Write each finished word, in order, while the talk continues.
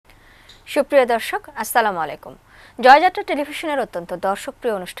সুপ্রিয় দর্শক, আসসালামু আলাইকুম। জয়যাত্রা টেলিভিশনের অত্যন্ত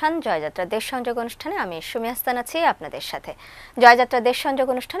দর্শকপ্রিয় অনুষ্ঠান জয়যাত্রা দেশ সংযোগ অনুষ্ঠানে আমি সুমি আস্তান আছি আপনাদের সাথে। জয়যাত্রা দেশ সংযোগ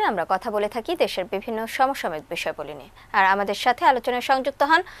অনুষ্ঠানে আমরা কথা বলে থাকি দেশের বিভিন্ন সমসাময়িক বিষয়বলী নিয়ে। আর আমাদের সাথে আলোচনায় সংযুক্ত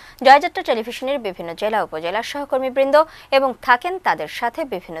হন জয়যাত্রা টেলিভিশনের বিভিন্ন জেলা উপজেলার সহকর্মীবৃন্দ এবং থাকেন তাদের সাথে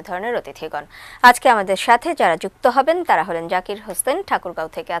বিভিন্ন ধরনের অতিথিগণ। আজকে আমাদের সাথে যারা যুক্ত হবেন তারা হলেন জাকির হোসেন, ঠাকুরগাঁও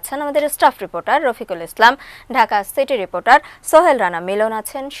থেকে আছেন আমাদের staff reporter Rafiqul Islam, Dhaka city reporter Sohel Rana মিলন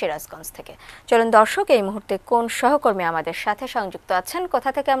আছেন সিরাজগঞ্জ থেকে। চলুন দর্শক, এই মুহূর্তে কোন সহকর্মী আমাদের সাথে সংযুক্ত আছেন, কোথা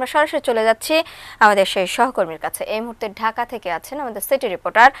থেকে আমরা সরাসরি চলে যাচ্ছি আমাদের সেই সহকর্মীর কাছে। এই মুহূর্তে ঢাকা থেকে আছেন আমাদের সিটি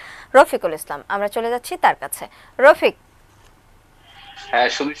রিপোর্টার রফিকুল ইসলাম, আমরা চলে যাচ্ছি তার কাছে। রফিক। হ্যাঁ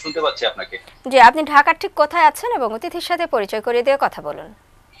সুমি, শুনতে পাচ্ছি আপনাকে। জি, আপনি ঢাকার ঠিক কোথায় আছেন এবং অতিথির সাথে পরিচয় করিয়ে দিয়ে কথা বলুন।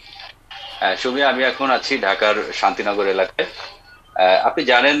 হ্যাঁ সুমি, আমি এখন আছি ঢাকার শান্তিনগর এলাকায়। আপনি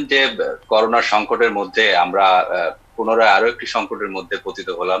জানেন যে করোনা সংকটের মধ্যে আমরা পুনরায় আরো একটি সংকটের মধ্যে পতিত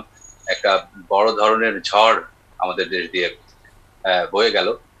হলাম। একটা বড় ধরনের ঝড় আমাদের দেশ দিয়ে বয়ে গেল।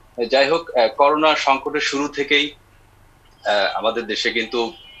 যাই হোক, করোনা সংকটের শুরু থেকেই আমাদের দেশে কিন্তু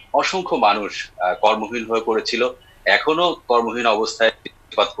অসংখ্য মানুষ কর্মহীন হয়ে পড়েছিল। এখনো কর্মহীন অবস্থায়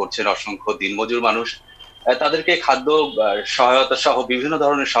করছেন অসংখ্য দিনমজুর মানুষ। তাদেরকে খাদ্য সহায়তা সহ বিভিন্ন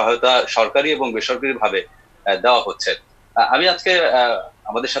ধরনের সহায়তা সরকারি এবং বেসরকারি ভাবে দেওয়া হচ্ছে। আমি আজকে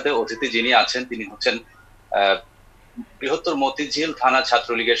আমাদের সাথে অতিথি যিনি আছেন তিনি হচ্ছেন বৃহত্তর মতিঝিল থানা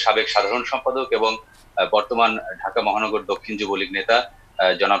ছাত্রলীগের সাবেক সাধারণ সম্পাদক এবং বর্তমান ঢাকা মহানগর দক্ষিণ যুবলীগ নেতা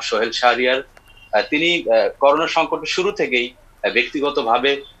জনাব সোহেল শাহরিয়ার। তিনি করোনা সংকটের শুরু থেকেই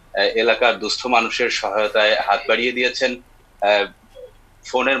ব্যক্তিগতভাবে এলাকার দুস্থ মানুষের সহায়তায় হাত বাড়িয়ে দিয়েছেন।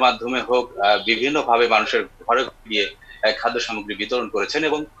 ফোনের মাধ্যমে হোক, বিভিন্ন ভাবে মানুষের ঘরে গিয়ে খাদ্য সামগ্রী বিতরণ করেছেন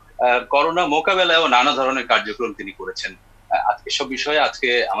এবং করোনা মোকাবেলায়ও নানা ধরনের কার্যক্রম তিনি করেছেন। আজকে সব বিষয়ে আজকে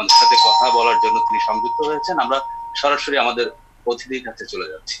আমাদের সাথে কথা বলার জন্য তিনি সংযুক্ত হয়েছেন। আমরা সরাসরি আমাদের অতিথির কাছে চলে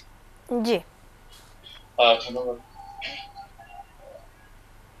যাচ্ছি। জি, ধন্যবাদ।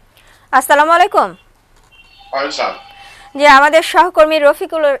 আসসালামু আলাইকুম। যে আমাদের সহকর্মী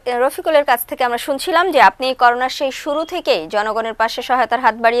রফিকুলের কাছ থেকে আমরা শুনছিলাম যে আপনি করোনার সেই শুরু থেকেই জনগণের পাশে সহায়তার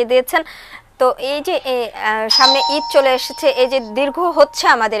হাত বাড়িয়ে দিয়েছেন। তো এই যে সামনে ঈদ চলে এসেছে, এই যে দীর্ঘ হচ্ছে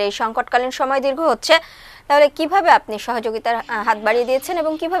আমাদের এই সংকটকালীন সময় দীর্ঘ হচ্ছে, তাহলে কিভাবে আপনি সহযোগিতার হাত বাড়িয়ে দিয়েছেন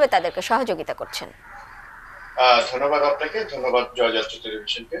এবং কিভাবে তাদেরকে সহযোগিতা করছেন? ধন্যবাদ আপনাকে, ধন্যবাদ জয়যাত্রা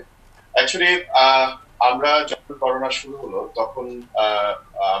টেলিভিশনকে। অ্যাকচুয়ালি আমরা যখন করোনা শুরু হলো তখন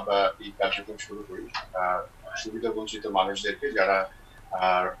আমরা এই কার্যক্রম শুরু করি সুবিধা বঞ্চিত মানুষদেরকে, যারা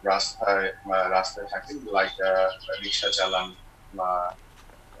রাস্তায় থাকেন, লাইক রিক্সা চালান বা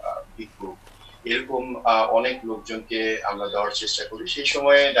ভিক্ষুক, এরকম অনেক লোকজনকে আমরা দেওয়ার চেষ্টা করি। সেই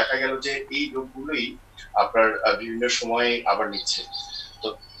সময়ে দেখা গেল যে এই লোকগুলোই আপনার বিভিন্ন সময়ে আবার নিচ্ছে। তো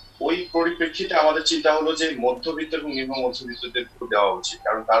ওই পরিপ্রেক্ষিতে আমাদের চিন্তা হলো যে মধ্যবিত্ত এবং নিম্ন মধ্যবিত্তদের দেওয়া উচিত,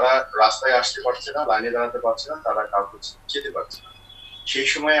 কারণ তারা রাস্তায় আসতে পারছে না, লাইনে দাঁড়াতে পারছে না, তারা কাউকে যেতে পারছে না। সেই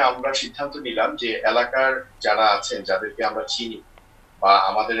সময় আমরা সিদ্ধান্ত নিলাম যে এলাকার যারা আছেন, যাদেরকে আমরা চিনি বা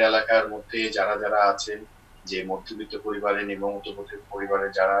আমাদের এলাকার মধ্যে যারা যারা আছেন যে মধ্যবিত্ত পরিবারে, নিম্ন মধ্যবিত্ত পরিবারে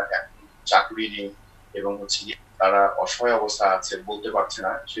যারা চাকরি নেই এবং তারা অসহায় অবস্থা আছে, বলতে পারছে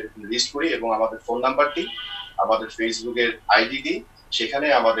না, সেরকম লিস্ট করি এবং আমাদের ফোন নাম্বার দিই, আমাদের ফেসবুকের আইডি দিই, সেখানে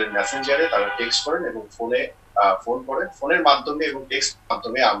আমাদের মেসেঞ্জারে তারা টেক্সট করেন এবং ফোন করেন। ফোনের মাধ্যমে এবং টেক্সট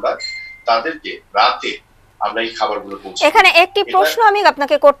মাধ্যমে আমরা তাদেরকে রাতে আমরা এই খাবারগুলো পৌঁছে। এখানে একটি প্রশ্ন আমি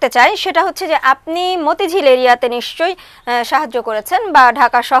আপনাকে করতে চাই, সেটা হচ্ছে যে আপনি মতিঝিল এরিয়াতে নিশ্চয়ই সাহায্য করেছেন বা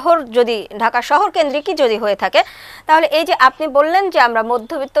ঢাকা শহর কেন্দ্রিকই যদি হয়ে থাকে, তাহলে এই যে আপনি বললেন যে আমরা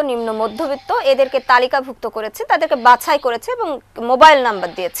মধ্যবিত্ত, নিম্ন মধ্যবিত্ত এদেরকে তালিকাভুক্ত করেছি, তাদেরকে বাছাই করেছে এবং মোবাইল নাম্বার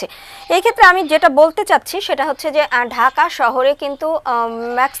দিয়েছে। এই ক্ষেত্রে আমি যেটা বলতে চাচ্ছি সেটা হচ্ছে যে ঢাকা শহরে কিন্তু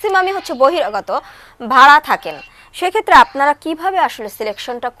ম্যাক্সিমামই হচ্ছে বহিরাগত ভাড়া থাকেন। সেক্ষেত্রে আপনারা কিভাবে আসলে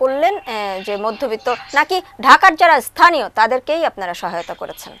সিলেকশনটা করলেন যে মধ্যবিত্ত, নাকি ঢাকার যারা স্থানীয় তাদেরকেই আপনারা সহায়তা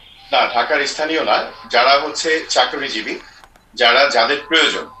করেছেন? না, ঢাকার স্থানীয় না, যারা হচ্ছে চাকরিজীবী, যাদের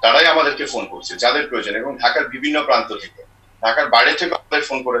প্রয়োজন তারাই আমাদেরকে ফোন করছে, যাদের প্রয়োজন, এবং ঢাকার বিভিন্ন প্রান্ত থেকে, ঢাকার বাইরে থেকে আমাদের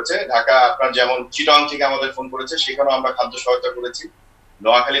ফোন করেছে। ঢাকা আপনার যেমন চিটং থেকে আমাদের ফোন করেছে, সেখানেও আমরা খাদ্য সহায়তা করেছি।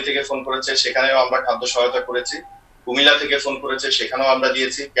 নোয়াখালী থেকে ফোন করেছে, সেখানেও আমরা খাদ্য সহায়তা করেছি। কুমিল্লা থেকে ফোন করেছে, সেখানেও আমরা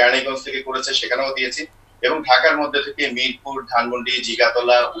দিয়েছি। কেরানীগঞ্জ থেকে করেছে, সেখানেও দিয়েছি। এবং ঢাকার মধ্যে থেকে মিরপুর, ধানমন্ডি,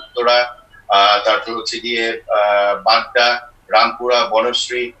 জিগাতলা, উত্তরা, তারপর হচ্ছে গিয়ে বাড্ডা, রামপুরা,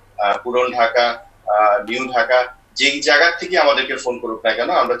 বনশ্রী, পুরন ঢাকা, নিউ ঢাকা, যেই জায়গা থেকে আমাদেরকে ফোন করুক না কেন,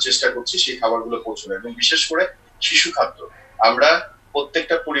 আমরা চেষ্টা করছি সেই খাবারগুলো পৌঁছানো। এবং বিশেষ করে শিশু খাদ্য, আমরা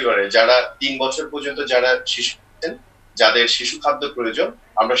প্রত্যেকটা পরিবারে যারা 3 বছর পর্যন্ত যারা শিশু আছেন, যাদের শিশু খাদ্য প্রয়োজন,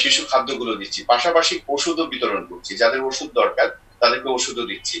 আমরা শিশু খাদ্যগুলো দিচ্ছি। পাশাপাশি ওষুধও বিতরণ করছি, যাদের ওষুধ দরকার তাদেরকে ওষুধও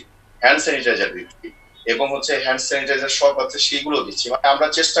দিচ্ছি, হ্যান্ড স্যানিটাইজার দিচ্ছি। এবং হচ্ছে হ্যান্ড স্যানিটাইজার সব আছে সেগুলো দিচ্ছি। মানে আমরা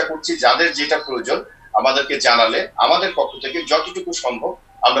চেষ্টা করছি যাদের যেটা প্রয়োজন আমাদেরকে জানালে আমাদের পক্ষ থেকে যতটুকু সম্ভব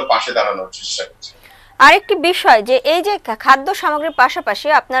আমরা পাশে দাঁড়ানোর চেষ্টা করছি। আরেকটি বিষয় যে এই যে খাদ্য সামগ্রীর পাশাপাশি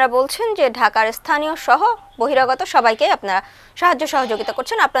আপনারা বলছেন যে ঢাকার স্থানীয় সহ বহিরাগত সবাইকে আপনারা সাহায্য সহযোগিতা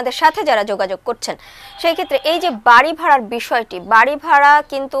করছেন, আপনাদের সাথে যারা যোগাযোগ করছেন। সেই ক্ষেত্রে এই যে বাড়ি ভাড়ার বিষয়টি, বাড়ি ভাড়া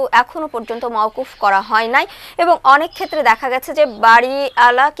কিন্তু এখনো পর্যন্ত মওকুফ করা হয় নাই এবং অনেক ক্ষেত্রে দেখা গেছে যে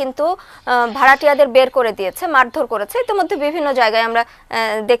বাড়িওয়ালা কিন্তু ভাড়াটিয়াদের বের করে দিয়েছে, মারধর করেছে। ইতিমধ্যে বিভিন্ন জায়গায় আমরা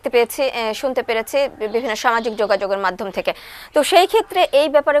দেখতে পেয়েছি, শুনতে পেরেছি বিভিন্ন সামাজিক যোগাযোগের মাধ্যম থেকে। তো সেই ক্ষেত্রে এই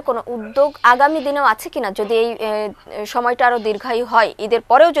ব্যাপারে কোনো উদ্যোগ আগামী দিনেও আছে কিনা, যদি এই সময়টা আরো দীর্ঘায়ু হয়, ঈদের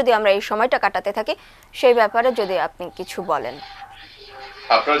পরেও যদি আমরা এই সময়টা কাটাতে থাকি, সেই ব্যাপারে যদি আপনি কিছু বলেন।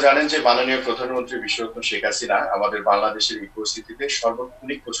 আপনারা জানেন যে মাননীয় প্রধানমন্ত্রী বিশ্বরত্ন শেখ হাসিনা আমাদের বাংলাদেশের এই পরিস্থিতিতে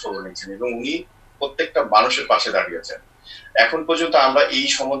সর্বক্ষণিক খোঁজ খবর নিয়েছেন এবং উনি প্রত্যেকটা মানুষের পাশে দাঁড়িয়েছেন। এখন পর্যন্ত আমরা এই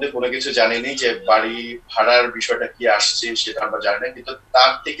সম্বন্ধে কোনো কিছু জানিনি যে বাড়ি ভাড়ার বিষয়টা কি আসছে সেটা আমরা জানি না, কিন্তু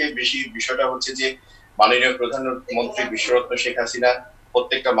তার থেকে বেশি বিষয়টা হচ্ছে যে মাননীয় প্রধানমন্ত্রী বিশ্বরত্ন শেখ হাসিনা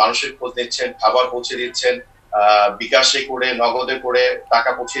প্রত্যেকটা মানুষের খোঁজ নিচ্ছেন, খাবার পৌঁছে দিচ্ছেন, বিকাশে করে নগদে করে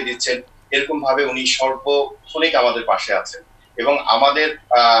টাকা পৌঁছে দিচ্ছেন। এরকম ভাবে উনি সর্বক্ষণিক আমাদের পাশে আছেন এবং আমাদের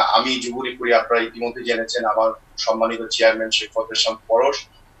আমি যুবলীগ করি, আপনারা ইতিমধ্যে জেনেছেন। আমার সম্মানিত চেয়ারম্যান শেখ ফজল পরশ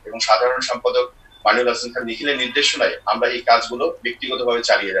এবং সাধারণ সম্পাদক মানিউল হাসান খান নিখিলের নির্দেশনায় আমরা এই কাজগুলো ব্যক্তিগতভাবে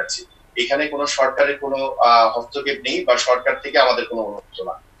চালিয়ে যাচ্ছি। এখানে কোনো সরকারের কোনো হস্তক্ষেপ নেই বা সরকার থেকে আমাদের কোনো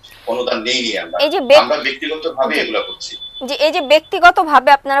অনুদান নেই। আমরা ব্যক্তিগতভাবে এগুলো করছি। যে এই যে ব্যক্তিগতভাবে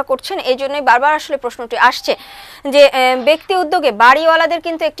আপনারা করছেন, এই জন্যই বারবার আসলে প্রশ্নটি আসছে যে ব্যক্তি উদ্যোগে বাড়িওয়ালাদের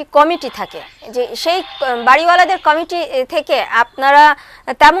কিন্তু একটি কমিটি থাকে, যে সেই বাড়িওয়ালাদের কমিটি থেকে আপনারা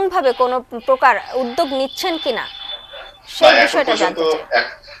তেমন ভাবে কোনো প্রকার উদ্যোগ নিচ্ছেন কিনা সেই বিষয়টা জানতে চাই।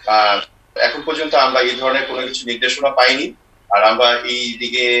 এখন পর্যন্ত আমরা এই ধরনের কোনো কিছু নির্দেশনা পাইনি, আর আমরা এই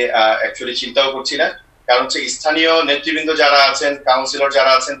দিকে অ্যাকচুয়ালি চিন্তাও করছি না। কারণ হচ্ছে স্থানীয় নেতৃবৃন্দ যারা আছেন, কাউন্সিলর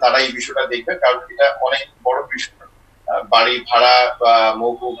যারা আছেন, তারা এই বিষয়টা দেখবে, কারণ এটা অনেক বড় বিষয়। বাড়ি ভাড়া বা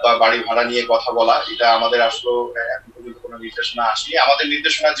মওকুফ বা বাড়ি ভাড়া নিয়ে কথা বলা, এটা আমাদের আসলে এখন পর্যন্ত কোনো নির্দেশনা আসেনি। আমাদের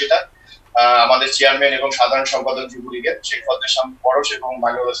নির্দেশনা যেটা আমাদের চেয়ারম্যান এবং সাধারণ সম্পাদক যুবলীগের শেখ ফজল পরশ এবং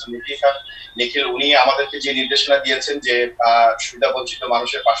মানিউল হাসান নিখিল উনি আমাদেরকে যে নির্দেশনা দিয়েছেন যে সুবিধা বঞ্চিত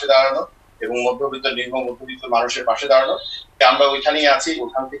মানুষের পাশে দাঁড়ানো এবং মধ্যবিত্ত নিম্ন মধ্যবিত্ত মানুষের পাশে দাঁড়ানো, আমরা ওইখানেই আছি,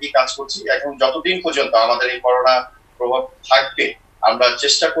 ওখান থেকেই কাজ করছি। এখন যতদিন পর্যন্ত আমাদের এই করোনা প্রভাব থাকবে আমরা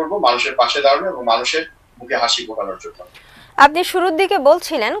চেষ্টা করব মানুষের পাশে দাঁড়ানো এবং মানুষের মুখে হাসি ফোটানোর জন্য। আপনি শুরুর দিকে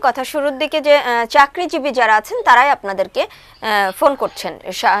বলছিলেন, কথা শুরুর দিকে, যে চাকরিজীবী যারা আছেন তারাই আপনাদেরকে ফোন করছেন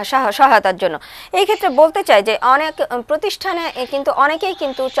সহায়তার জন্য। এই ক্ষেত্রে বলতে চাই যে অনেক প্রতিষ্ঠানে কিন্তু অনেকেই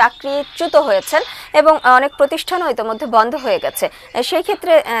কিন্তু চাকরিচ্যুত হয়েছেন এবং অনেক প্রতিষ্ঠানও ইতিমধ্যে বন্ধ হয়ে গেছে। সেই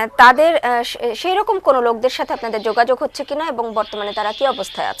ক্ষেত্রে তাদের সেই রকম কোনো লোকদের সাথে আপনাদের যোগাযোগ হচ্ছে কিনা এবং বর্তমানে তারা কি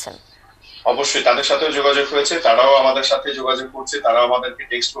অবস্থায় আছেন? অবশ্যই তাদের সাথেও যোগাযোগ হয়েছে, তারাও আমাদের সাথে যোগাযোগ করছে, তারাও আমাদেরকে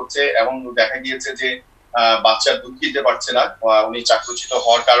টেক্সট করছে এবং দেখা গিয়েছে যে বাচ্চার দুধ কিনতে পারছে না উনি চাকরিচ্যুত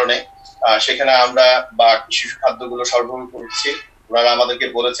হওয়ার কারণে, সেখানে আমরা বা শিশু খাদ্যগুলো সরবরাহ করছি। ওনারা আমাদেরকে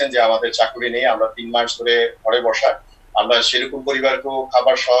বলেছেন যে আমাদের চাকরি নেই, আমরা 3 মাস ধরে ঘরে বসা, আমরা সেরকম পরিবারকেও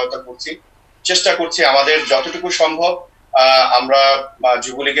খাবার সহায়তা করছি, চেষ্টা করছি আমাদের যতটুকু সম্ভব। আমরা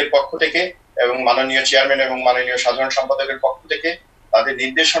যুবলীগের পক্ষ থেকে এবং মাননীয় চেয়ারম্যান এবং মাননীয় সাধারণ সম্পাদকের পক্ষ থেকে তাদের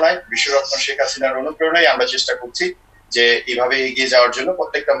নির্দেশনায় বিশ্বরত্ন শেখ হাসিনার অনুপ্রেরণায় আমরা চেষ্টা করছি যে এইভাবে এগিয়ে যাওয়ার জন্য,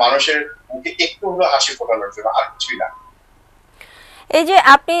 প্রত্যেকটা মানুষের মুখে একটু হলো হাসি ফোটানোর জন্য, আর কিছুই না। এই যে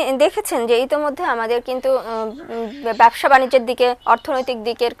আপনি দেখেছেন যে ইতিমধ্যে আমাদের কিন্তু ব্যবসা বাণিজ্যের দিকে, অর্থনৈতিক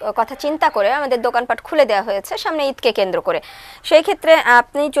দিকের কথা চিন্তা করে আমাদের দোকানপাট খুলে দেওয়া হয়েছে সামনে ঈদকে কেন্দ্র করে। সেই ক্ষেত্রে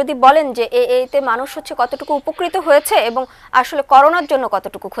আপনি যদি বলেন যে এতে মানুষ হচ্ছে কতটুকু উপকৃত হয়েছে এবং আসলে করোনার জন্য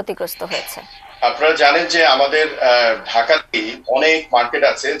কতটুকু ক্ষতিগ্রস্ত হয়েছে। আপনারা জানেন যে আমাদের ঢাকাতে অনেক মার্কেট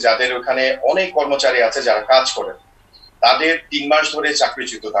আছে যাদের ওখানে অনেক কর্মচারী আছে যারা কাজ করেন, তাদের 3 মাস ধরে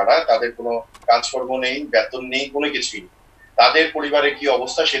চাকরিচ্যুত, তাদের কোনো কাজকর্ম নেই, বেতন নেই, কোনো কিছুই নেই। তাদের পরিবারের কি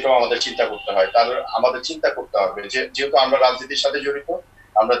অবস্থা সেটাও আমাদের চিন্তা করতে হয়। আমাদের চিন্তা করতে হবে যেহেতু আমরা রাজনীতির সাথে জড়িত,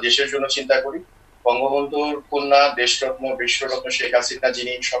 আমরা দেশের জন্য চিন্তা করি। বঙ্গবন্ধুর কন্যা দেশরত্ন বিশ্বরত্ন শেখ হাসিনা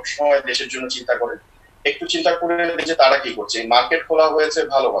যিনি সবসময় দেশের জন্য চিন্তা করেন, একটু চিন্তা করে যে তারা কি করছে। মার্কেট খোলা হয়েছে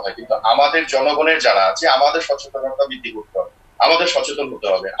ভালো কথা, কিন্তু আমাদের জনগণের যারা আছে আমাদের সচেতনতা বৃদ্ধি করতে হবে, আমাদের সচেতন হতে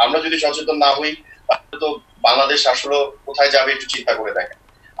হবে। আমরা যদি সচেতন না হই তাহলে তো বাংলাদেশ আসলে কোথায় যাবে একটু চিন্তা করে দেখেন।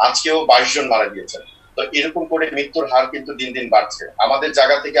 আজকেও 22 জন মারা গিয়েছেন। তো এরকম করে মৃত্যুর হার কিন্তু দিন দিন বাড়ছে। আমাদের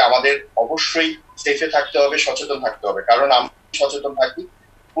জায়গা থেকে আমাদের অবশ্যই সেফে থাকতে হবে, সচেতন থাকতে হবে, কারণ আমরা সচেতন থাকি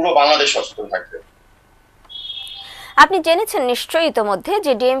পুরো বাংলাদেশ সচেতন থাকবে। আপনি জেনেছেন নিশ্চয়ই ইতোমধ্যে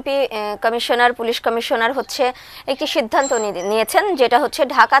যে ডিএমপি কমিশনার, পুলিশ কমিশনার হচ্ছে একটি সিদ্ধান্ত নিয়েছেন, যেটা হচ্ছে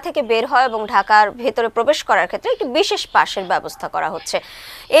ঢাকা থেকে বের হয় এবং ঢাকার ভেতরে প্রবেশ করার ক্ষেত্রে একটি বিশেষ পাসের ব্যবস্থা করা হচ্ছে।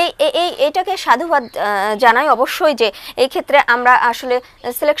 এইটাকে সাধুবাদ জানাই অবশ্যই, যে এই ক্ষেত্রে আমরা আসলে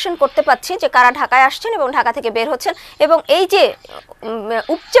সিলেকশন করতে পারছি যে কারা ঢাকায় আসছেন এবং ঢাকা থেকে বের হচ্ছেন, এবং এই যে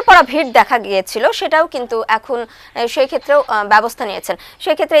উপচে পড়া ভিড় দেখা গিয়েছিল সেটাও কিন্তু এখন সেই ক্ষেত্রেও ব্যবস্থা নিয়েছেন।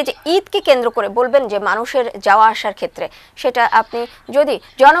 সেই ক্ষেত্রে এই যে ঈদকে কেন্দ্র করে বলবেন যে মানুষের যাওয়া আসার ক্ষেত্রে, সেটা আপনি যদি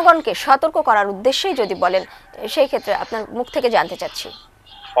জনগণকে সতর্ক করার উদ্দেশ্যেই যদি বলেন, সেই ক্ষেত্রে আপনার মুখ থেকে জানতে চাচ্ছি।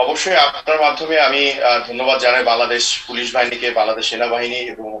 অবশ্যই আপনার মাধ্যমে আমি ধন্যবাদ জানাই বাংলাদেশ পুলিশ বাহিনীকে, বাংলাদেশ সেনাবাহিনী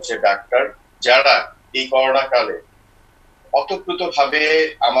এবং ডাক্তার, যারা এই করোনা কালে অতপ্রুত ভাবে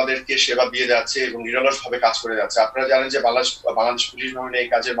আমাদেরকে সেবা দিয়ে যাচ্ছে এবং নিরলস ভাবে কাজ করে যাচ্ছে। আপনারা জানেন যে বাংলাদেশ পুলিশ বাহিনী এই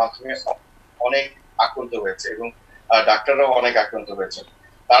কাজের মাধ্যমে অনেক আক্রান্ত হয়েছে এবং ডাক্তাররাও অনেক আক্রান্ত হয়েছে।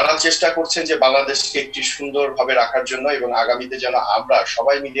 তারা চেষ্টা করছেন যে বাংলাদেশকে একটি সুন্দর ভাবে রাখার জন্য এবং আগামীতে যেন আমরা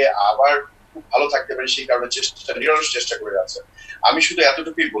সবাই মিলে আবার খুব ভালো থাকতে পারি, সেই কারণে নিরলস চেষ্টা করে যাচ্ছে। আমি শুধু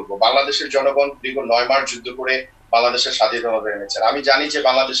এতটুকুই বলবো, বাংলাদেশের জনগণ দীর্ঘ 9 মাস যুদ্ধ করে বাংলাদেশের স্বাধীনতা এনেছেন। আমি জানি যে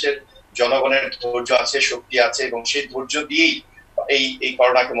বাংলাদেশের জনগণের ধৈর্য আছে, শক্তি আছে, এবং সেই ধৈর্য দিয়েই এই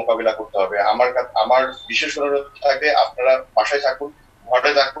করোনাকে মোকাবিলা করতে হবে। আমার বিশেষ অনুরোধ থাকবে, আপনারা বাসায় থাকুন,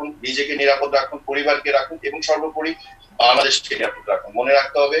 ঘরে থাকুন, নিজেকে নিরাপদ রাখুন, পরিবারকে রাখুন, এবং সর্বোপরি বাংলাদেশকে নিরাপদ রাখুন। মনে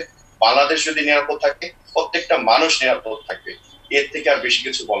রাখতে হবে, বাংলাদেশ যদি নিরাপদ থাকে, প্রত্যেকটা মানুষ নিরাপদ থাকবে। এর থেকে আর বেশি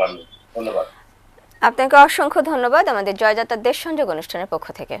কিছু বলার নেই। ধন্যবাদ। আপনাকে অসংখ্য ধন্যবাদ আমাদের জয়যাত্রার দেশ সংযোগ অনুষ্ঠানের পক্ষ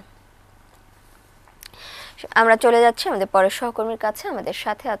থেকে। আমরা চলে যাচ্ছি আমাদের পরের সহকর্মীর কাছে। আমাদের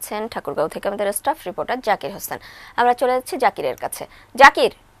সাথে আছেন ঠাকুরগাঁও থেকে আমাদের স্টাফ রিপোর্টার জাকির হোসেন। আমরা চলে যাচ্ছি জাকিরের কাছে।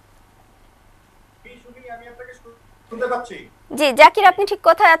 জাকির। জি জাকির, আপনি ঠিক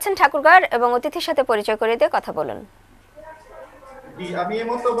কোথায় আছেন ঠাকুরগাঁও, এবং অতিথির সাথে পরিচয় করে দিয়ে কথা বলুন। জি, আমি এই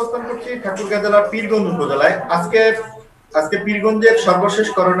মুহূর্তে অবস্থান করছি ঠাকুরগাঁও জেলার পীরগঞ্জ উপজেলায়। আজকে পীরগঞ্জের সর্বশেষ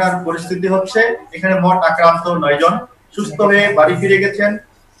করোনার পরিস্থিতি হচ্ছে, এখানে মোট আক্রান্ত 9 জন, সুস্থ হয়ে বাড়ি ফিরে গেছেন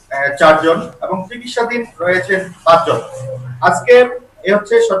 4 জন, এবং চিকিৎসাধীন রয়েছেন 5 জন। আজকে এই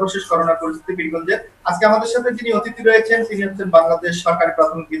হচ্ছে সর্বশেষ করোনা পরিস্থিতি পীরগঞ্জে। আজকে আমাদের সাথে যিনি অতিথি রয়েছেন, তিনি হচ্ছেন বাংলাদেশ সরকারি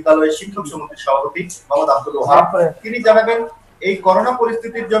প্রাথমিক বিদ্যালয়ের শিক্ষক সমিতির সভাপতি মোহাম্মদ আব্দুল ওয়াহাব। তিনি জানাবেন এই করোনা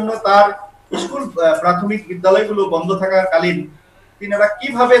পরিস্থিতির জন্য তার স্কুল প্রাথমিক বিদ্যালয়গুলো বন্ধ থাকাকালীন তিনারা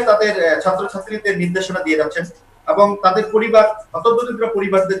কিভাবে তাদের ছাত্রছাত্রীদের নির্দেশনা দিয়ে যাচ্ছেন এবং তাদের পরিবার, হতদরিদ্র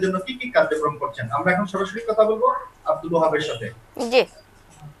পরিবারদের জন্য কি কি কার্যক্রম করছেন। আমরা এখন সরাসরি কথা বলবো আব্দুল ওয়াহাবের সাথে। জি,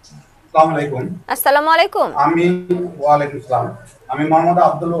 আসসালামু আলাইকুম। আসসালামু আলাইকুম। ওয়ালাইকুম আসসালাম। আমি মোহাম্মদ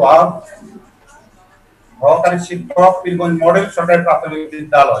আব্দুল ওয়াহাব, সহকারী শিক্ষক, পীরগঞ্জ মডেল সরকারি প্রাথমিক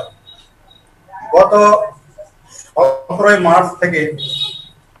বিদ্যালয়। গত 17 মার্চ থেকে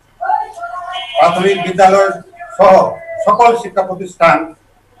প্রাথমিক বিদ্যালয় সহ সকল শিক্ষা প্রতিষ্ঠান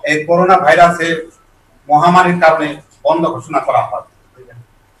এই করোনা ভাইরাসের মহামারীর কারণে বন্ধ ঘোষণা করা হয়।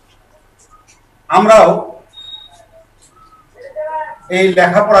 আমরাও এই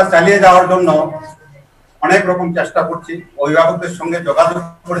লেখাপড়া চালিয়ে যাওয়ার জন্য অনেক রকম চেষ্টা করছি। অভিভাবকদের সঙ্গে যোগাযোগ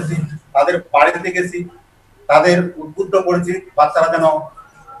করেছি, তাদের বাড়িতে গেছি, তাদের উদ্বুদ্ধ করেছি বাচ্চারা যেন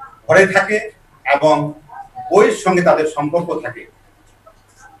ঘরে থাকে এবং বইয়ের সঙ্গে তাদের সম্পর্ক থাকে।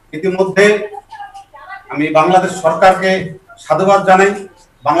 ইতিমধ্যে আমি বাংলাদেশ সরকারকে সাধুবাদ জানাই।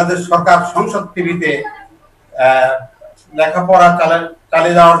 বাংলাদেশ সরকার সংসদ টিভিতে লেখাপড়া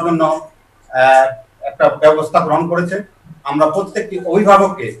চালিয়ে যাওয়ার জন্য একটা ব্যবস্থা গ্রহণ করেছে। আমরা প্রত্যেকটি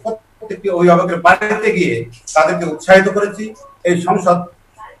অভিভাবকের বাড়িতে গিয়ে তাদেরকে উৎসাহিত করেছি এই সংসদ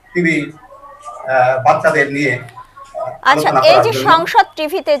টিভি বাচ্চাদের নিয়ে। আচ্ছা, এই যে সংসদ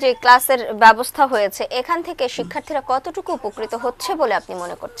টিভিতে যে ক্লাসের ব্যবস্থা হয়েছে, এখান থেকে শিক্ষার্থীরা কতটুকু উপকৃত হচ্ছে বলে আপনি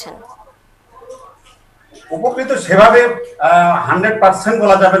মনে করছেন? উপকৃত সেভাবে 100%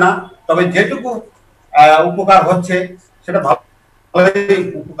 বলা যাবে না, তবে যেটুকু উপকার হচ্ছে সেটা ভালোই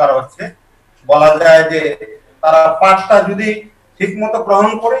উপকার হচ্ছে। বলা যায় যে তারা পাঠটা যদি ঠিক মতো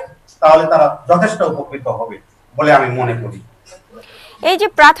গ্রহণ করে তাহলে তারা যথেষ্ট উপকৃত হবে বলে আমি মনে করি। এই যে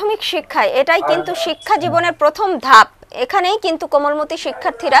প্রাথমিক শিক্ষা, এটাই কিন্তু শিক্ষা জীবনের প্রথম ধাপ। এখানেই কিন্তু কোমলমতি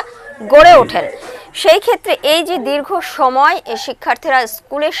শিক্ষার্থীরা গড়ে ওঠেন। সেই ক্ষেত্রে এই যে দীর্ঘ সময় শিক্ষার্থীরা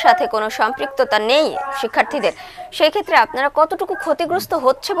স্কুলের সাথে কোনো সম্পৃক্ততা নেই শিক্ষার্থীদের, সেই ক্ষেত্রে আপনারা কতটুকু ক্ষতিগ্রস্ত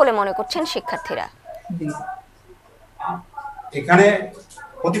হচ্ছে বলে মনে করছেন শিক্ষার্থীরা? এখানে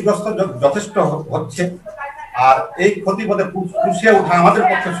ক্ষতিগ্রস্ত যথেষ্ট হচ্ছে, আর এই ক্ষতি বোধে পুষিয়ে ওঠা আমাদের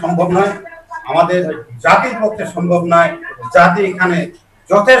পক্ষে সম্ভব নয়, আমাদের জাতির পক্ষে সম্ভব নয়। জাতি এখানে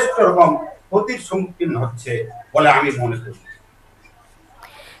যথেষ্ট রকম ক্ষতির সম্মুখীন হচ্ছে বলে আমি মনে করি।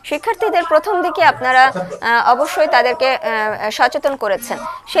 শিক্ষার্থীদের প্রথম দিকে আপনারা অবশ্যই তাদেরকে সচেতন করেছেন,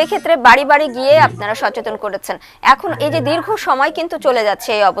 সেই ক্ষেত্রে বাড়ি বাড়ি গিয়ে আপনারা সচেতন করেছেন। এখন এই যে দীর্ঘ সময় কিন্তু চলে যাচ্ছে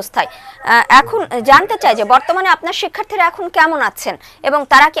এই অবস্থায়, এখন জানতে চাই যে বর্তমানে আপনার শিক্ষার্থীরা এখন কেমন আছেন এবং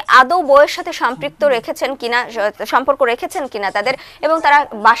তারা কি আদৌ বইয়ের সাথে সম্পৃক্ত রেখেছেন কিনা, সম্পর্ক রেখেছেন কিনা তাদের, এবং তারা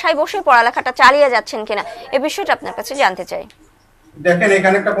বাসায় বসে পড়ালেখাটা চালিয়ে যাচ্ছেন কিনা, এই বিষয়টা আপনার কাছে জানতে চাই। দেখেন,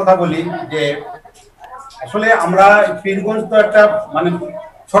 এখানে একটা কথা বলি যে আসলে আমরা পীরগঞ্জ তো একটা মানে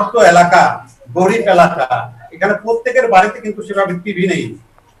ছোট্ট এলাকা, গরিব এলাকা, এখানে প্রত্যেকের বাড়িতে কিন্তু সেভাবে টিভি নেই।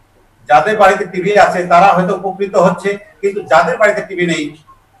 যাদের বাড়িতে টিভি আছে তারা হয়তো উপকৃত হচ্ছে, কিন্তু যাদের বাড়িতে টিভি নেই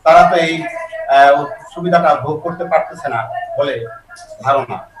তারা তো এই সুবিধাটা ভোগ করতে পারতেছে না বলে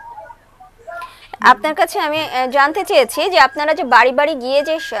ধারণা। আপনার কাছে আমি জানতে চেয়েছি যে আপনারা যে বাড়ি বাড়ি গিয়ে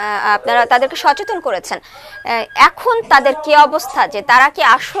যে আপনারা তাদেরকে সচেতন করেছেন, এখন তাদের কি অবস্থা, যে তারা কি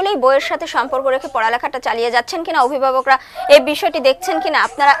আসলেই বইয়ের সাথে সম্পর্ক রেখে পড়ালেখাটা চালিয়ে যাচ্ছেন কিনা, অভিভাবকরা এই বিষয়টি দেখছেন কিনা,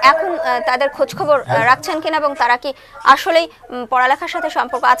 আপনারা এখন তাদের খোঁজ খবর রাখছেন কিনা, এবং তারা কি আসলেই পড়ালেখার সাথে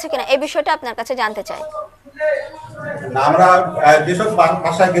সম্পর্ক আছে কিনা, এই বিষয়টা আপনার কাছে জানতে চাই। আমরা যেসব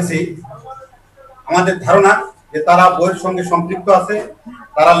বাসায় গেছি আমাদের ধারণা যে তারা বইয়ের সঙ্গে সম্পৃক্ত আছে,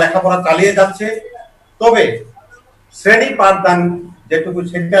 তারা লেখাপড়া চালিয়ে যাচ্ছে, তবে শ্রেণী পাঠদান যেটুকু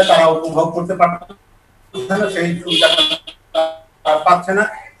সেটা তারা উপভোগ করতে পারছে না, সেই সুবিধাটা পাচ্ছে না।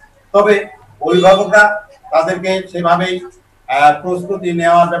 তবে অভিভাবকরা তাদেরকে সেভাবেই প্রস্তুতি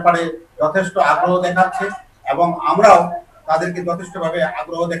নেওয়ার ব্যাপারে যথেষ্ট আগ্রহ দেখাচ্ছে এবং আমরাও তাদেরকে যথেষ্টভাবে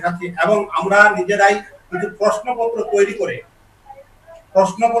আগ্রহ দেখাচ্ছি, এবং আমরা নিজেরাই কিছু প্রশ্নপত্র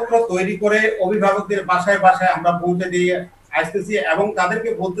তৈরি করে অভিভাবকদের বাসায় বাসায় আমরা পৌঁছে দিয়ে আসতেছি এবং তাদেরকে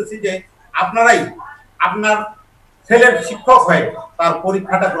বলতেছি যে আপনারাই আপনার ছেলের শিক্ষক হয়ে তার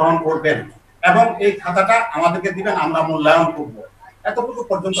পরীক্ষাটা গ্রহণ করবেন এবং এই খাতাটা আমাদেরকে দিবেন, আমরা মূল্যায়ন করব। এতটুকু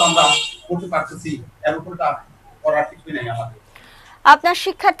পর্যন্ত আমরা করতে পারতেছি, এর উপরটা করার কিছুই নেই আমাদের। আপনার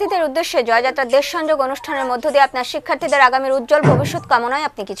শিক্ষার্থীদের উদ্দেশ্যে জয়যাত্রা দেশ সংযোগ অনুষ্ঠানের মধ্য দিয়ে আপনার শিক্ষার্থীদের আগামীর উজ্জ্বল ভবিষ্যৎ কামনায়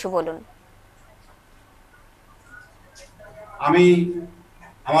আপনি কিছু বলুন। আমি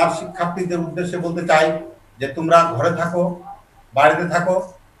আমার শিক্ষার্থীদের উদ্দেশ্যে বলতে চাই যে তোমরা ঘরে থাকো, বাড়িতে থাকো,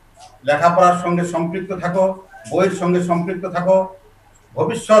 লেখাপড়ার সঙ্গে সম্পৃক্ত থাকো, বইয়ের সঙ্গে সম্পৃক্ত থাকো,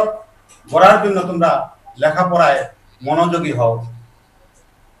 ভবিষ্যৎ গড়ার জন্য তোমরা লেখাপড়ায় মনোযোগী হও।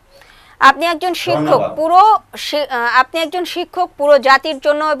 আপনি একজন শিক্ষক পুরো জাতির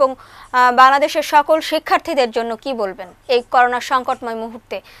জন্য এবং বাংলাদেশের সকল শিক্ষার্থীদের জন্য কি বলবেন এই করোনা সংকটময়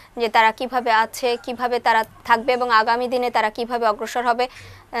মুহূর্তে, যে তারা কিভাবে আছে, কিভাবে তারা থাকবে এবং আগামী দিনে তারা কিভাবে অগ্রসর হবে,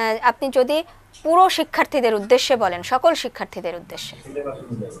 আপনি যদি পুরো শিক্ষার্থীদের উদ্দেশ্যে বলেন, সকল শিক্ষার্থীদের উদ্দেশ্যে।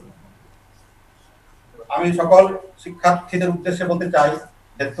 আমি সকল শিক্ষার্থীদের উদ্দেশ্যে বলতে চাই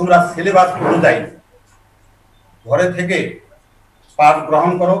যে তোমরা সিলেবাস অনুযায়ী ঘরে থেকে পাঠ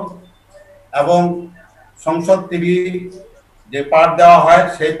গ্রহণ করো এবং সংসদ টিভি যে পাঠ দেওয়া হয়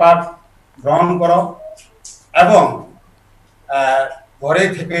সেই পাঠ গ্রহণ করো এবং ঘরে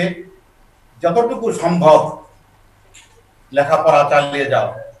থেকে যতটুকু সম্ভব লেখাপড়া চালিয়ে যাও।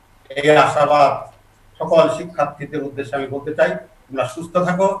 এই আশাবাদ সকল শিক্ষার্থীদের উদ্দেশ্যে আমি বলতে চাই। তোমরা সুস্থ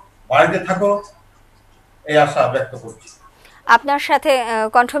থাকো, বাড়িতে থাকো, এই আশা ব্যক্ত করছি। আপনার সাথে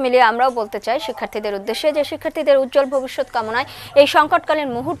কণ্ঠ মিলিয়ে আমরাও বলতে চাই শিক্ষার্থীদের উদ্দেশ্যে যে শিক্ষার্থীদের উজ্জ্বল ভবিষ্যৎ কামনায় এই সংকটকালীন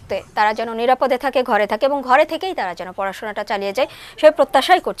মুহূর্তে তারা যেন নিরাপদে থাকে, ঘরে থাকে এবং ঘরে থেকেই তারা যেন পড়াশোনাটা চালিয়ে যায়, সেই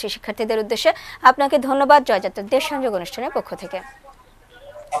প্রত্যাশাই করছি শিক্ষার্থীদের উদ্দেশ্যে। আপনাকে ধন্যবাদ জয়যাত্রা দেশ সংযোগ অনুষ্ঠানের পক্ষ থেকে।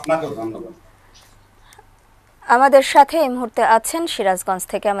 আপনাকেও ধন্যবাদ। আমাদের সাথে এই মুহূর্তে আছেন সিরাজগঞ্জ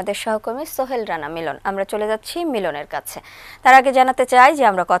থেকে আমাদের সহকর্মী সোহেল রানা মিলন। আমরা চলে যাচ্ছি মিলনের কাছে। তার আগে জানাতে চাই যে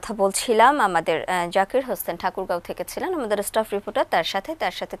আমরা কথা বলছিলাম আমাদের জাকির হোসেন ঠাকুরগাঁও থেকে ছিলেন আমাদের স্টাফ রিপোর্টার, তার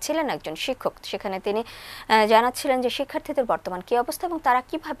সাথে ছিলেন একজন শিক্ষক। সেখানে তিনি জানাচ্ছিলেন যে শিক্ষার্থীদের বর্তমান কি অবস্থা এবং তারা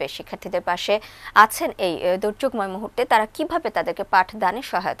কিভাবে শিক্ষার্থীদের পাশে আছেন এই দুর্যোগময় মুহূর্তে, তারা কিভাবে তাদেরকে পাঠদানে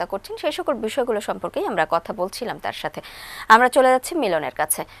সহায়তা করছেন, সেই সকল বিষয়গুলো সম্পর্কেই আমরা কথা বলছিলাম তার সাথে। আমরা চলে যাচ্ছি মিলনের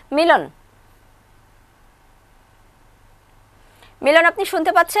কাছে। মিলন, আপনি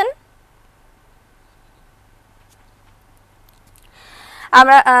শুনতে পাচ্ছেন?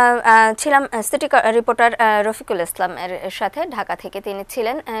 আমরা ছিলাম সিটি রিপোর্টার রফিকুল ইসলাম এর সাথে ঢাকা থেকে, তিনি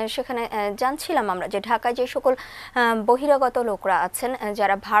ছিলেন সেখানে। জানছিলাম আমরা যে ঢাকায় যে সকল বহিরাগত লোকরা আছেন,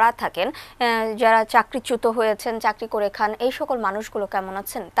 যারা ভাড়া থাকেন, যারা চাকরিচ্যুত হয়েছেন, চাকরি করে খান, এই সকল মানুষগুলো কেমন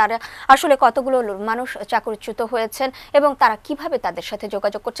আছেন, তারা আসলে কতগুলো মানুষ চাকরিচ্যুত হয়েছেন এবং তারা কিভাবে তাদের সাথে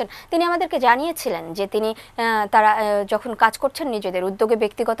যোগাযোগ করছেন। তিনি আমাদেরকে জানিয়েছিলেন যে তারা যখন কাজ করছেন নিজেদের উদ্যোগে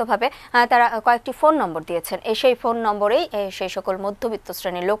ব্যক্তিগতভাবে, তারা কয়েকটি ফোন নম্বর দিয়েছেন। সেই ফোন নম্বরেই সেই সকল মধ্যবিত্ত মধ্যবিত্ত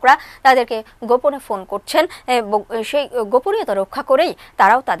শ্রেণীর লোকরা তাদেরকে গোপনে ফোন করছেন এবং সেই গোপনীয়তা রক্ষা করেই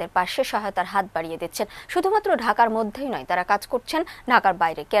তারাও তাদের পাশে সহায়তার হাত বাড়িয়ে দিচ্ছেন। শুধুমাত্র ঢাকার মধ্যেই নয়, তারা কাজ করছেন ঢাকার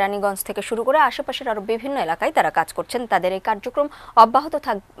বাইরে, কেরানীগঞ্জ থেকে শুরু করে আশেপাশের আরো বিভিন্ন এলাকায় তারা কাজ করছেন। তাদের এই কার্যক্রম অব্যাহত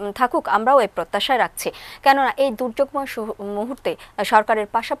থাকুক, আমরাও এই প্রত্যাশায় রাখছি। কেননা এই দুর্যোগময় মুহূর্তে সরকারের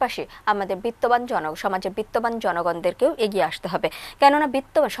পাশাপাশি আমাদের সমাজের বিত্তবান জনগণদেরকেও এগিয়ে আসতে হবে। কেননা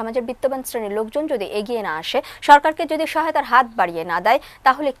সমাজের বিত্তবান শ্রেণীর লোকজন যদি এগিয়ে না আসে, সরকারকে যদি সহায়তার হাত বাড়িয়ে না দেয়,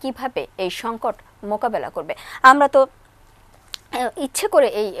 তাহলে কিভাবে এই সংকট মোকাবেলা করবে? আমরা তো ইচ্ছে করে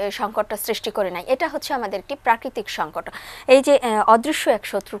এই সংকটটা সৃষ্টি করে নাই, এটা হচ্ছে আমাদের একটি প্রাকৃতিক সংকট। এই যে অদৃশ্য এক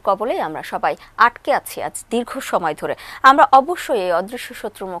শত্রুর কবলে আমরা সবাই আটকে আছি আজ দীর্ঘ সময় ধরে। আমরা অবশ্যই এই অদৃশ্য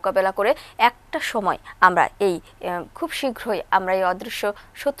শত্রু মোকাবেলা করে একটা সময় আমরা খুব শীঘ্রই আমরা এই অদৃশ্য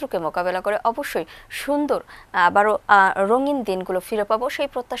শত্রুকে মোকাবেলা করে অবশ্যই সুন্দর আবারও রঙিন দিনগুলো ফিরে পাবো। সেই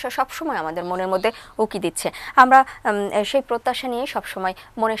প্রত্যাশা সবসময় আমাদের মনের মধ্যে উকি দিচ্ছে। আমরা সেই প্রত্যাশা নিয়ে সবসময়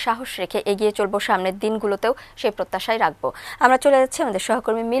মনে সাহস রেখে এগিয়ে চলবো, সামনের দিনগুলোতেও সেই প্রত্যাশাই রাখবো। আমরা চলে যাচ্ছি আমাদের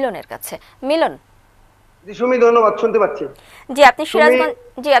সহকর্মী মিলনের কাছে। মিলন। জি সুমি, ধন্যবাদ, শুনতে পাচ্ছি। জি,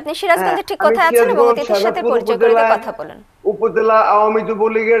 আপনি সিরাজগঞ্জে ঠিক কোথায় আছেন এবং অতিথির সাথে পরিচয় করে কথা বলেন। উপজেলা আওয়ামী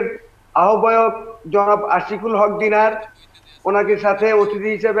যুবলীগের আহ্বায়ক জনাব আশিকুল হক দিনার ওনাকে সাথে অতিথি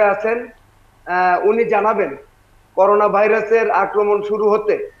হিসেবে আছেন। উনি জানাবেন করোনা ভাইরাসের আক্রমণ শুরু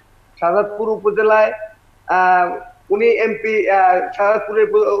হতে শাহজাদপুর উপজেলায় উনি এমপি, শাহজাদপুরের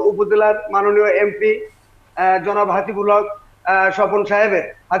উপজেলার মাননীয় এমপি জনাব হাসিবুর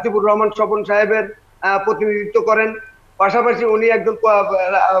রহমান স্বপন সাহেবের প্রতিনিধিত্ব করেন। পাশাপাশি উনি একজন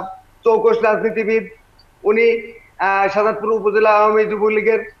চৌকস রাজনীতিবিদ। উনি শাহজাদপুর উপজেলা আওয়ামী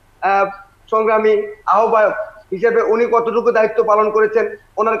যুবলীগের সংগ্রামী আহ্বায়ক হিসেবে উনি কতটুকু দায়িত্ব পালন করেছেন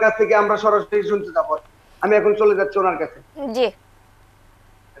ওনার কাছ থেকে আমরা সরাসরি শুনতে যাব। আমি এখন চলে যাচ্ছি ওনার কাছে। জি,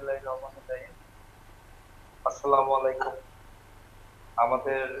 আসসালামু আলাইকুম।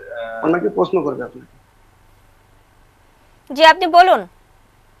 আমাদের ওনাকে প্রশ্ন করবে আপনি। জি, আপনি বলুন।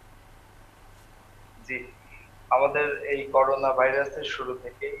 জি, আমাদের এই করোনা ভাইরাসের শুরু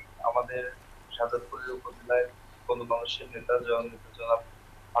থেকেই আমাদের শাহজাদপুরের উপজেলায় গণমানুষের নেতা জনাব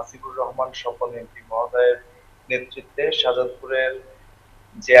হাসিবুর রহমান স্বপন এমপি মহোদয়ের নেতৃত্বে শাহজাদপুরের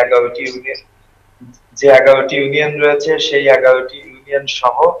যে 11টি ইউনিয়ন রয়েছে সেই 11টি ইউনিয়ন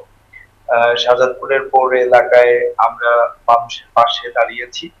সহ শাহজাদপুরের পৌর এলাকায় আমরা মানুষের পাশে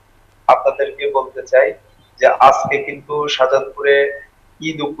দাঁড়িয়েছি। আপনাদেরকে বলতে চাই যে আজকে কিন্তু শাহজাদপুরে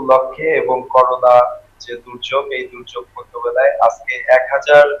ঈদ উপলক্ষে এবং করোনা যে দুর্যোগ, এই দুর্যোগ মোকাবেলায় আজকে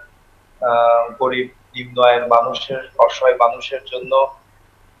 1000 গরিব নিম্ন আয়ের মানুষের, অসহায় মানুষের জন্য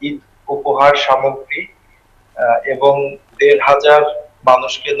ঈদ উপহার সামগ্রী এবং 1500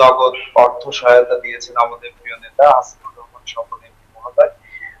 মানুষকে নগদ অর্থ সহায়তা দিয়েছেন আমাদের প্রিয় নেতা হাসিবুর রহমান স্বপন এমপি মহোদয়।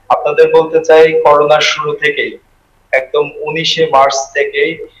 আপনাদের বলতে চাই করোনার শুরু থেকেই একদম 19শে মার্চ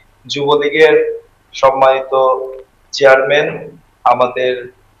থেকেই যুবলীগের সম্মানিত চেয়ারম্যান আমাদের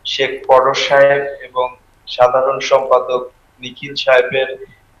শেখ পরশ সাহেব এবং সাধারণ সম্পাদক নিখিল সাহেবের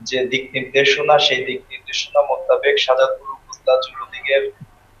যে দিক নির্দেশনা, সেই দিক নির্দেশনা মোতাবেক শাহজাদপুর উপজেলা যুবলীগের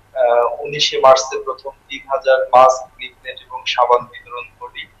 19শে মার্চে প্রথম 3000 মাস্ক, লিফলেট এবং সাবান বিতরণ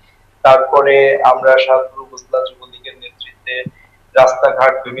করি। তারপরে আমরা শাহজাদপুর উপজেলা যুবলীগের নেতৃত্বে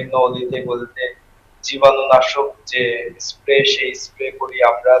রাস্তাঘাট বিভিন্ন অলিতে গলিতে জীবাণুনাশক যে স্প্রে, সেই স্প্রে করি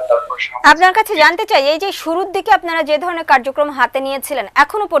আমরা। তারপর আপনার কাছে জানতে চাই, এই যে শুরুর দিকে আপনারা যে ধরনের কার্যক্রম হাতে নিয়েছিলেন,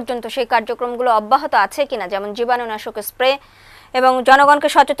 এখনো পর্যন্ত সেই কার্যক্রমগুলো অব্যাহত আছে কিনা? যেমন জীবাণুনাশক স্প্রে এবং জনগণকে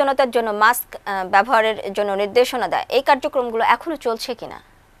সচেতনতার জন্য মাস্ক ব্যবহারের জন্য নির্দেশনা দেয়, এই কার্যক্রমগুলো এখনো চলছে কিনা?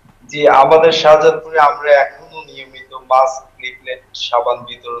 জি, আমাদের শাহজাদপুরে আমরা এখনো নিয়মিত মাস্ক, লিফলেট, সাবান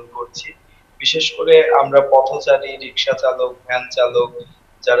বিতরণ করছি। বিশেষ করে আমরা পথচারী, রিক্সা চালক, ভ্যান চালক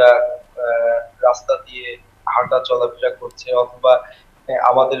যারা রাস্তা দিয়ে হাঁটা চলাফেরা করছে, অথবা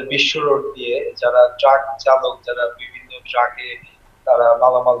আমাদের বিশ্ব রোড দিয়ে যারা ট্রাক চালক, যারা বিভিন্ন ট্রাকে তারা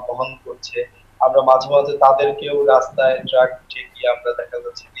মালামাল বহন করছে, আমরা মাঝে মাঝে তাদেরকেও রাস্তায় ট্রাক ঠেকিয়ে আমরা দেখা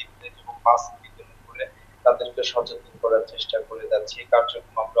যাচ্ছে লিফলেট এবং মাস্ক বিতরণ করে তাদেরকে সচেতন করার চেষ্টা করে যাচ্ছি। এই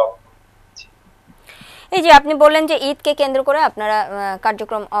কার্যক্রম আমরা এই যে আপনি বললেন যে ঈদকে কেন্দ্র করে আপনারা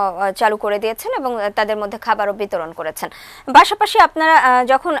কার্যক্রম চালু করে দিয়েছেন এবং তাদের মধ্যে খাবারও বিতরণ করেছেন। পাশাপাশি আপনারা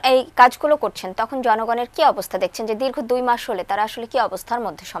যখন এই কাজগুলো করছেন তখন জনগণের কি অবস্থা দেখছেন, যে দীর্ঘ 2 মাস হলে তারা আসলে কি অবস্থার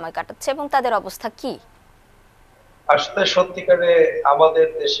মধ্যে সময় কাটাচ্ছে এবং তাদের অবস্থা কি? আসলে সত্যিকারে আমাদের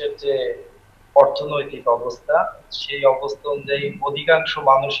দেশের যে অর্থনৈতিক অবস্থা, সেই অবস্থা অনুযায়ী অধিকাংশ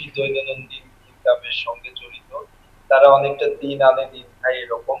মানুষই দৈনন্দিন ইনকামের সঙ্গে জড়িত। তারা অনেকটা দিন আনে দিন খায়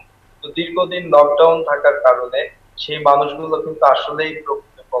এরকম। তো দীর্ঘদিন লকডাউন থাকার কারণে সেই মানুষগুলো কিন্তু আসলেই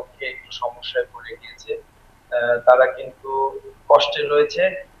প্রকৃতপক্ষে একটু সমস্যায় পড়ে গিয়েছে। তারা কিন্তু কষ্টে রয়েছে।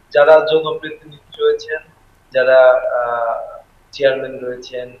 যারা জনপ্রতিনিধি রয়েছেন, যারা চেয়ারম্যান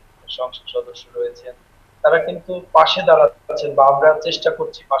রয়েছেন, সংসদ সদস্য রয়েছেন, তারা কিন্তু পাশে দাঁড়াচ্ছেন বা আমরা চেষ্টা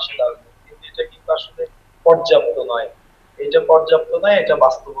করছি পাশে দাঁড়ানো, কিন্তু এটা কিন্তু আসলে পর্যাপ্ত নয়। এটা পর্যাপ্ত নয়, এটা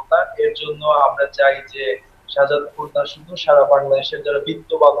বাস্তবতা। এর জন্য আমরা চাই যে শাহজাদপুর না শুধু সারা বাংলাদেশের যারা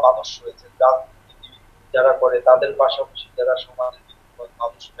বিত্তবান মানুষ রয়েছে, রাজনীতি যারা করে, তাদের পাশাপাশি যারা সমাজের বিত্তবান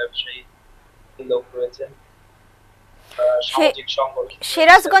মানুষ, ব্যবসায়ী লোক রয়েছেন, সামাজিক সংগঠন।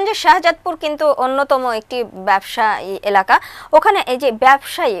 সিরাজগঞ্জের শাহজাদপুর কিন্তু অন্যতম একটি ব্যবসায়ী এলাকা। ওখানে এই যে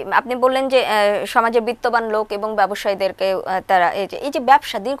ব্যবসায়ী, আপনি বললেন যে সমাজের বিত্তবান লোক এবং ব্যবসায়ীদেরকে তারা এই যে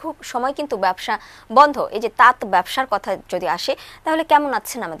ব্যবসা দীর্ঘ সময় কিন্তু ব্যবসা বন্ধ, এই যে তাঁত ব্যবসার কথা যদি আসে, তাহলে কেমন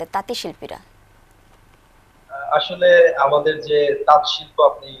আছেন আমাদের তাঁতি শিল্পীরা? আসলে আমাদের যে তাঁত শিল্প,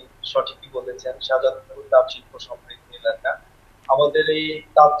 আপনি সঠিকই বলেছেন, শাহজাদপুর তাঁত শিল্প সমৃদ্ধ এলাকা। আমাদের এই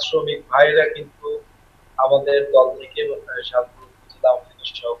তাঁত শ্রমিক ভাইরা কিন্তু আমাদের দল থেকে শাহজাদপুর উপজেলা আওয়ামী লীগের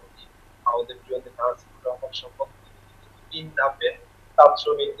সভাপতি আমাদের প্রিয় নেতা হাসিবুর রহমান স্বপন তিন ধাপে তাঁত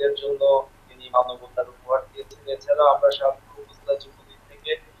শ্রমিকদের জন্য তিনি মানবতার উপহার দিয়েছেন। এছাড়া আমরা শাহজাদপুর উপজেলা যুবলীগ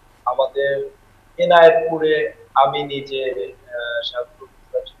থেকে আমাদের এনায়েতপুরে আমি নিজে শাহজাদপুর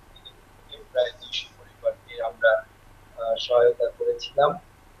উপজেলা যুবলীগের থেকে প্রায় 200 পরিবারকে আমরা সহায়তা করেছিলাম।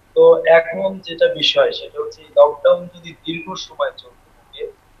 তো এখন যেটা বিষয় সেটা হচ্ছে, লকডাউন যদি দীর্ঘ সময় চলতে থাকে,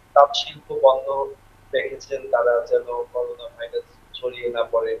 তাঁত শিল্প বন্ধ রেখেছেন তারা যেন করোনা ভাইরাস ছড়িয়ে না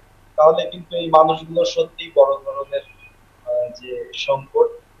পড়ে, তাহলে কিন্তু এই মানুষগুলো সত্যি বড় ধরনের যে সংকট,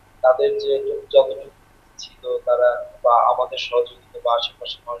 তাদের যে যতটুকু ছিল তারা বা আমাদের সহযোগিতা বা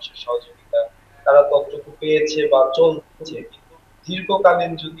আশেপাশের মানুষের সহযোগিতা তারা ততটুকু পেয়েছে বা চলছে, কিন্তু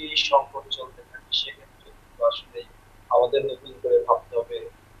দীর্ঘকালীন যদি এই সংকট চলতে থাকে সেক্ষেত্রে কিন্তু আসলে আমাদের নতুন করে ভাবতে হবে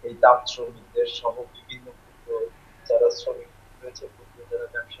এই তাঁত শ্রমিকদের সহ বিভিন্ন ক্ষুদ্র যারা শ্রমিক রয়েছে, ক্ষুদ্র যারা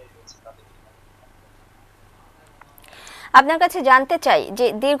ব্যবসায়ী রয়েছে, তাদের। আপনার কাছে জানতে চাই যে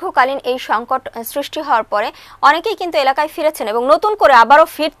দীর্ঘকালীন এই সংকট সৃষ্টি হওয়ার পরে অনেকেই কিন্তু এলাকায় ফিরেছেন এবং নতুন করে আবারও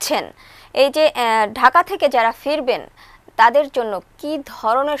ফিরছেন। এই যে ঢাকা থেকে যারা ফিরবেন তাদের জন্য কি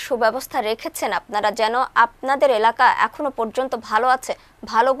ধরনের সুব্যবস্থা রেখেছেন আপনারা, যেন আপনাদের এলাকা এখনো পর্যন্ত ভালো আছে,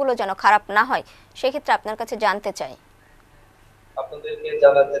 ভালোগুলো যেন খারাপ না হয়, সেক্ষেত্রে আপনার কাছে জানতে চাই। আপনাদেরকে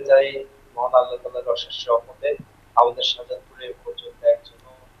জানাতে চাই, মহান আল্লাহ তাআলার অশেষ রহমতে আমাদের শাহজাদপুরে পর্যন্ত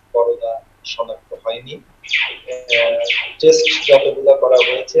একজনও করোনা শনাক্ত হয়নি। টেস্ট যতগুলো করা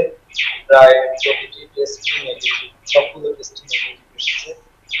হয়েছে প্রায় প্রতিটি টেস্টই নেগেটিভ, সবগুলো টেস্টই নেগেটিভ এসেছে।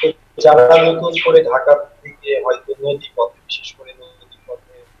 তো যারা নতুন করে ঢাকা থেকে হয়তো নদী পথে, বিশেষ করে নদী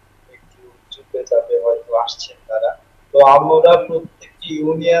পথে একটু চুপে যাবে হয়তো আসছেন তারা, তো আমরা প্রত্যেকটি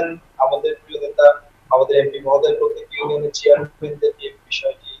ইউনিয়ন, আমাদের প্রিয় নেতা আমাদের এমপি মহোদয় প্রত্যেকটি ইউনিয়নের চেয়ারম্যানদেরকে এই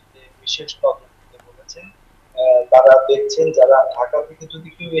বিষয়টিতে বিশেষ নজর দিতে বলেছেন। তারা দেখছেন যারা ঢাকা থেকে যদি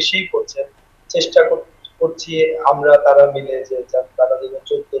কেউ এসেই করছেন, চেষ্টা করছি আমরা তারা মিলে যে তারা যেন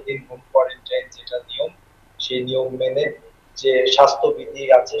 14 দিন হোম কোয়ারেন্টাইন যেটা নিয়ম, সেই নিয়ম মেনে, যে স্বাস্থ্যবিধি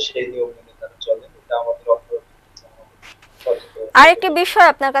আছে সেই নিয়ম মেনে তারা চলেন। এটা আমাদের আরেকটি বিষয়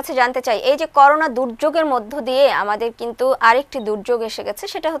আপনার কাছে জানতে চাই, এই যে করোনা দুর্যোগের মধ্য দিয়ে আমাদের কিন্তু আরেকটি দুর্যোগ এসে গেছে,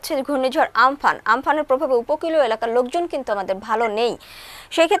 সেটা হচ্ছে ঘূর্ণিঝড় আমফান। আমফানের প্রভাবে উপকূলীয় এলাকার লোকজন কিন্তু আমাদের ভালো নেই।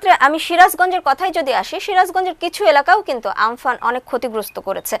 সেই ক্ষেত্রে আমি সিরাজগঞ্জের কথাই যদি আসি, সিরাজগঞ্জের কিছু এলাকাও কিন্তু আমফান অনেক ক্ষতিগ্রস্ত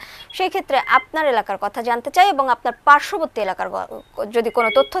করেছে। সেই ক্ষেত্রে আপনার এলাকার কথা জানতে চাই এবং আপনার পার্শ্ববর্তী এলাকার যদি কোনো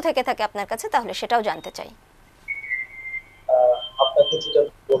তথ্য থেকে থাকে আপনার কাছে, তাহলে সেটাও জানতে চাই। আপনাকে যেটা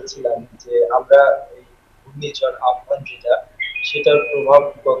বলছিলাম যে আমরা এই ঘূর্ণিঝড় আমফান যেটা, সেটার প্রভাব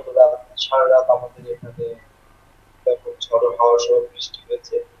গত রাত সারা রাত আমাদের এখানে ব্যাপক ঝড়ো হাওয়া সহ বৃষ্টি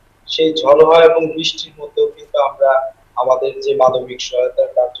হয়েছে। সেই ঝড়ো হাওয়া এবং বৃষ্টির মধ্যেও কিন্তু আমরা আমাদের যে মানবিক সহায়তার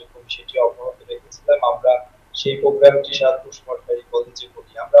কার্যক্রম সেটি অব্যাহত রেখেছিলাম। আমরা সেই প্রোগ্রামটি শাহজাদপুর সরকারি কলেজে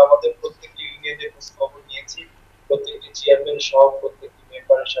করি। আমরা আমাদের প্রত্যেকটি ইউনিয়নের খোঁজ খবর নিয়েছি, প্রত্যেকটি চেয়ারম্যান সহ প্রত্যেকটি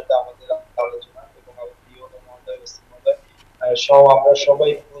মেম্বারের সাথে আমাদের আলোচনা, এবং আমাদের ইউনো মহোদয়, ওসি মহোদয় সহ আমরা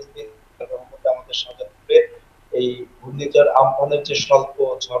সবাই খোঁজ নিয়ে আমাদের শাহজাদপুরে এই ঘূর্ণিঝড় আমফানের যে স্বল্প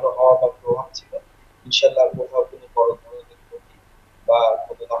ঝড়ো হওয়া বা প্রভাব ছিল, ইনশাল্লাহ কোথাও কোনো বড় ধরনের ক্ষতি বা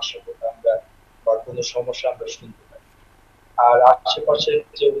কোনো নাশকতা আমরা বা কোনো সমস্যা আমরা শুনতে পাই। আর আশেপাশে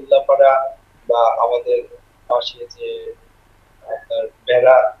যে উল্লাপাড়া বা আমাদের পাশে যে আপনার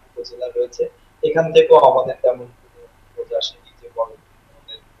বেড়া উপজেলা রয়েছে, এখান থেকেও আমাদের তেমন কোনো খোঁজ আসেনি যে বড়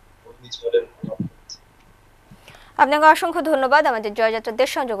ধরনের ঘূর্ণিঝড়ের প্রভাব পড়েছে। আপনাকে অসংখ্য ধন্যবাদ আমাদের জয়যাত্রা দেশ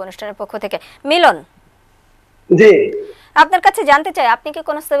সংযোগ অনুষ্ঠানের পক্ষ থেকে। মিলন, জি, আপনার কাছে জানতে চাই, আপনি কি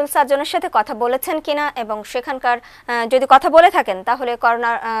কোনো সিভিল সার্জনের সাথে কথা বলেছেন কিনা এবং সেখানকার যদি কথা বলে থাকেন তাহলে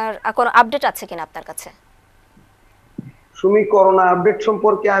করোনার কোনো আপডেট আছে কিনা আপনার কাছে? সুমি, করোনা আপডেট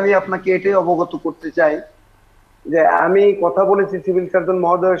সম্পর্কে আমি আপনাকে এটাই অবগত করতে চাই যে আমি কথা বলেছি সিভিল সার্জন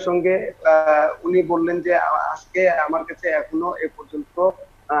মহোদয়ের সঙ্গে। উনি বললেন যে আজকে আমার কাছে এখনো এ পর্যন্ত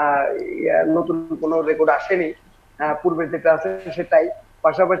নতুন কোনো রেকর্ড আসেনি। পূর্বে যেটা আছে সেটাই।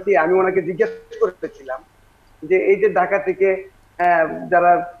 পাশাপাশি আমি ওনাকে জিজ্ঞেস করতেছিলাম যে এই যে ঢাকা থেকে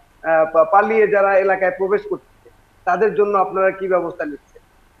যারা পালিয়ে যারা এলাকায় প্রবেশ করছে তাদের জন্য আপনারা কি ব্যবস্থা নিচ্ছেন?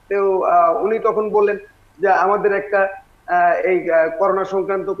 তো উনি তখন বললেন যে আমাদের একটা এই করোনা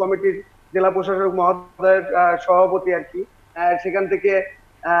সংক্রান্ত কমিটির জেলা প্রশাসক মহোদয়ের সভাপতি আর কি, সেখান থেকে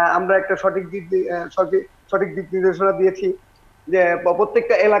আমরা একটা সঠিক দিক নির্দেশনা দিয়েছি যে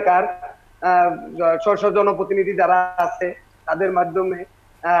প্রত্যেকটা এলাকার স্ব জনপ্রতিনিধি যারা আছে তাদের মাধ্যমে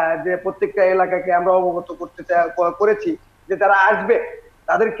যে প্রত্যেকটা এলাকাকে আমরা অবগত করেছি যে তারা আসবে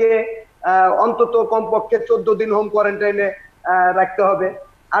তাদেরকে অন্তত কমপক্ষে 14 দিন হোম কোয়ারেন্টাইনে রাখতে হবে।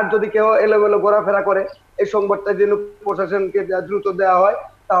 আর যদি কেউ এলোমেলো ঘোরাফেরা করে এই সংবাদটা যেন প্রশাসনকে দ্রুত দেওয়া হয়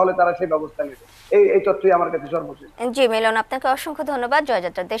তাহলে তারা সেই ব্যবস্থা নেবে। এই তথ্যই আমার কাছে সর্বশেষ। জি মিলন, আপনাকে অসংখ্য ধন্যবাদ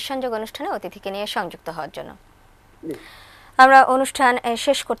জয়যাত্রা দেশ সংযোগ অনুষ্ঠানে অতিথিকে নিয়ে সংযুক্ত হওয়ার জন্য। আমরা অনুষ্ঠান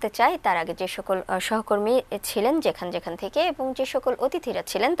শেষ করতে চাই তার আগে যে সকল সহকর্মী ছিলেন যেখান থেকে এবং যে সকল অতিথিরা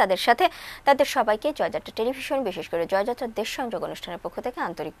ছিলেন তাদের সবাইকে জয়যাত্রা টেলিভিশন বিশেষ করে জয়যাত্রা দেশ সংযোগ অনুষ্ঠানের পক্ষ থেকে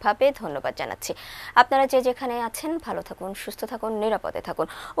আন্তরিকভাবে ধন্যবাদ জানাচ্ছি। আপনারা যে যেখানে আছেন ভালো থাকুন, সুস্থ থাকুন, নিরাপদে থাকুন।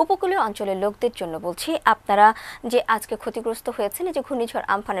 উপকূলীয় অঞ্চলের লোকদের জন্য বলছি, আপনারা যে আজকে ক্ষতিগ্রস্ত হয়েছেন যে ঘূর্ণিঝড়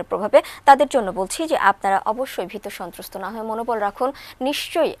আমফানের প্রভাবে, তাদের জন্য বলছি যে আপনারা অবশ্যই ভীত সন্ত্রস্ত না হয়ে মনোবল রাখুন।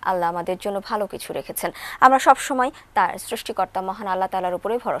 নিশ্চয়ই আল্লাহ আমাদের জন্য ভালো কিছু রেখেছেন। আমরা সবসময় তার সৃষ্টিকর্তা মহান আল্লাহ তাআলার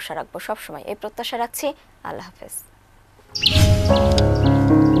উপরে ভরসা রাখবো, সবসময় এই প্রত্যাশা রাখছি। আল্লাহ হাফেজ।